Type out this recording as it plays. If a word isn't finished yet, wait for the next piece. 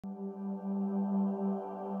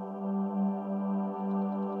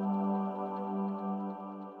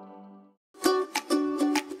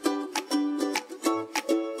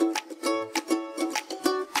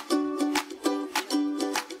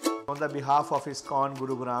the behalf of ISKCON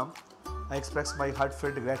Gurugram, I express my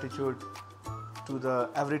heartfelt gratitude to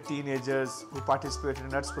every teenagers who participate in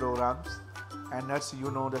NUTSS programs. And NUTSS, you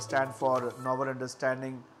know, they stand for Novel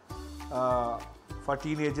Understanding for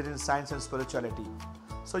Teenagers in Science and Spirituality.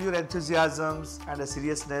 So your enthusiasms and the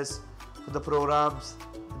seriousness for the programs,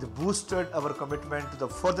 they boosted our commitment to the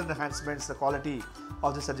further enhancements the quality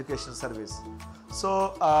of this education service.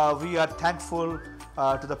 So we are thankful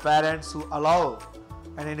to the parents who allow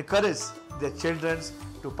and encourage their children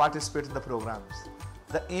to participate in the programs.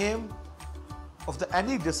 The aim of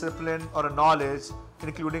any discipline or a knowledge,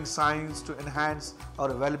 including science, to enhance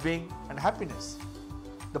our well-being and happiness.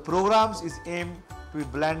 The programs is aimed to be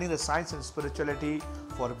blending the science and spirituality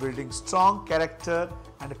for building strong character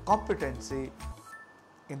and competency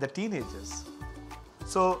in the teenagers.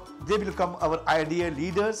 So they will become our ideal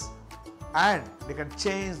leaders and they can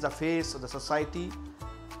change the face of the society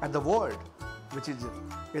and the world, which is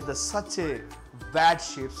in such a bad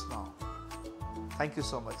shapes now. Thank you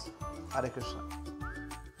so much. Hare Krishna.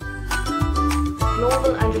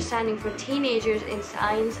 Global Understanding for Teenagers in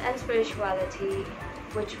Science and Spirituality,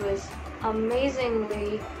 which was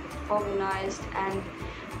amazingly organized and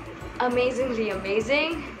amazingly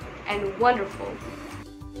amazing and wonderful.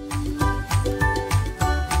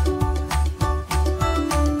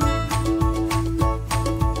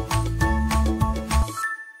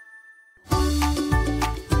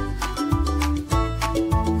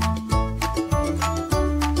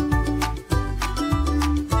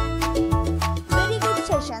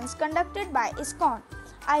 Conducted by ISKCON.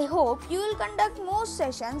 I hope you will conduct more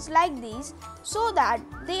sessions like these so that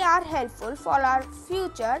they are helpful for our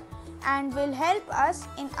future and will help us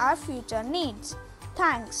in our future needs.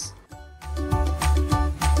 Thanks.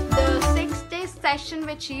 The 6-day session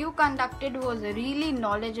which you conducted was really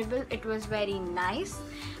knowledgeable. It was very nice.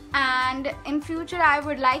 And in future I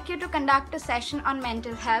would like you to conduct a session on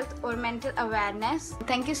mental health or mental awareness.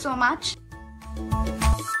 Thank you so much.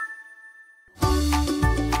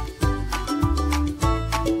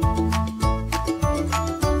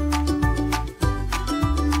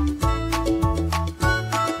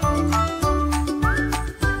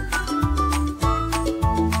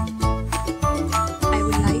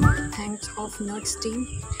 Of NUTSS team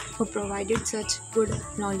who provided such good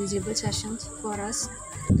knowledgeable sessions for us,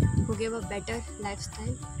 who gave a better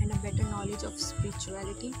lifestyle and a better knowledge of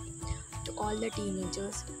spirituality to all the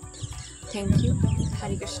teenagers. Thank you.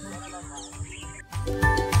 Hare Krishna.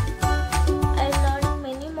 I learned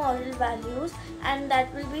many moral values and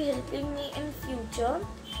that will be helping me in future,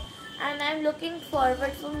 and I'm looking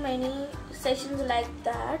forward for many sessions like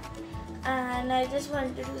that, and I just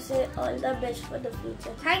wanted to say all the best for the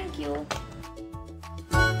future. Thank you.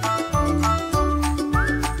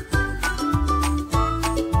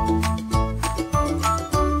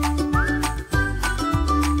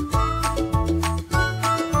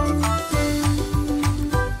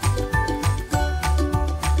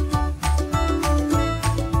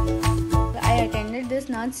 This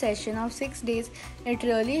NUTSS session of 6 days, it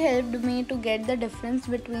really helped me to get the difference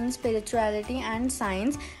between spirituality and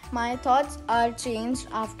science. My thoughts are changed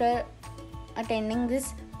after attending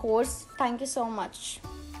this course. Thank you so much.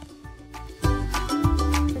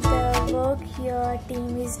 The work your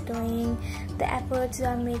team is doing, the efforts you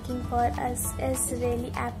are making for us is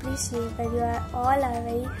really appreciable. You are all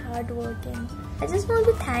very hardworking. I just want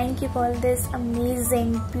to thank you for this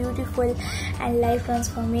amazing, beautiful and life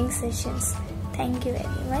transforming sessions. Thank you very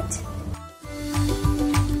much.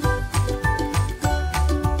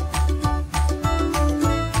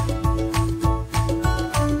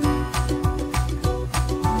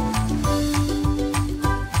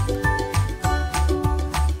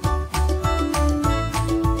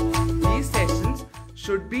 These sessions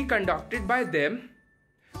should be conducted by them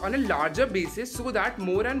on a larger basis so that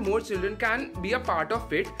more and more children can be a part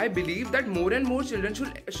of it. I believe that more and more children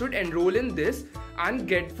should enroll in this and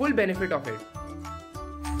get full benefit of it.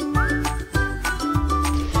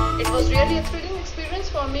 It was really a thrilling experience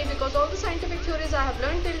for me because all the scientific theories I have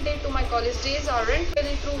learned till date to my college days aren't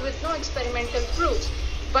really true with no experimental proofs.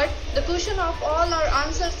 But the question of all our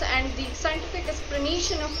answers and the scientific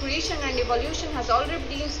explanation of creation and evolution has already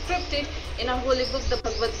been scripted in our holy book, the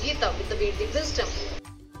Bhagavad Gita, with the Vedic wisdom.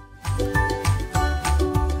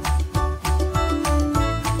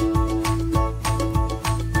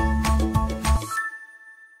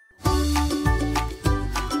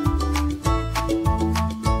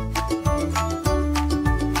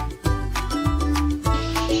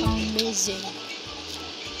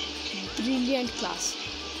 Brilliant class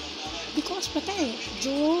because पता है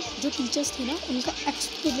जो teachers थे ना उनका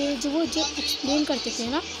जो explain करते थे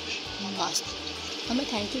ना मस्त और मैं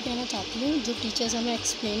थैंक यू कहना चाहती हूँ जो टीचर्स हमें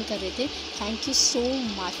एक्सप्लेन कर रहे थे. Thank you so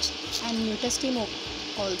much. And NUTSS team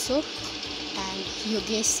also. And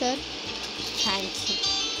Yogesh sir, thank you.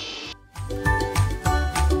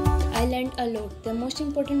 I learned a lot. The most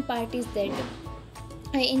important part is that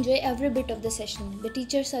I enjoy every bit of the session. The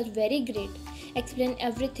teachers are very great, explain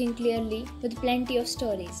everything clearly with plenty of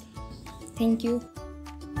stories. Thank you.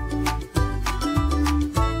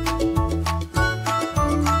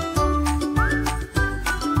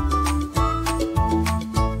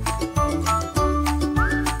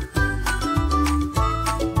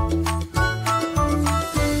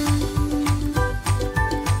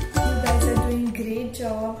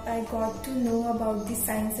 I got to know about the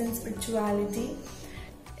science and spirituality.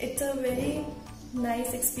 It's a very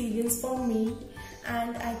nice experience for me,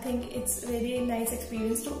 and I think it's very nice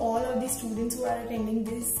experience to all of the students who are attending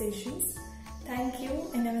these sessions. Thank you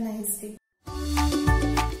and have a nice day.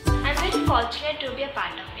 I'm very fortunate to be a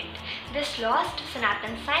part of it. This lost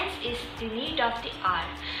Sanatan science is the need of the hour.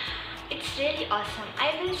 It's really awesome.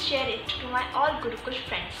 I will share it to my all Gurukul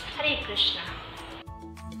friends. Hare Krishna.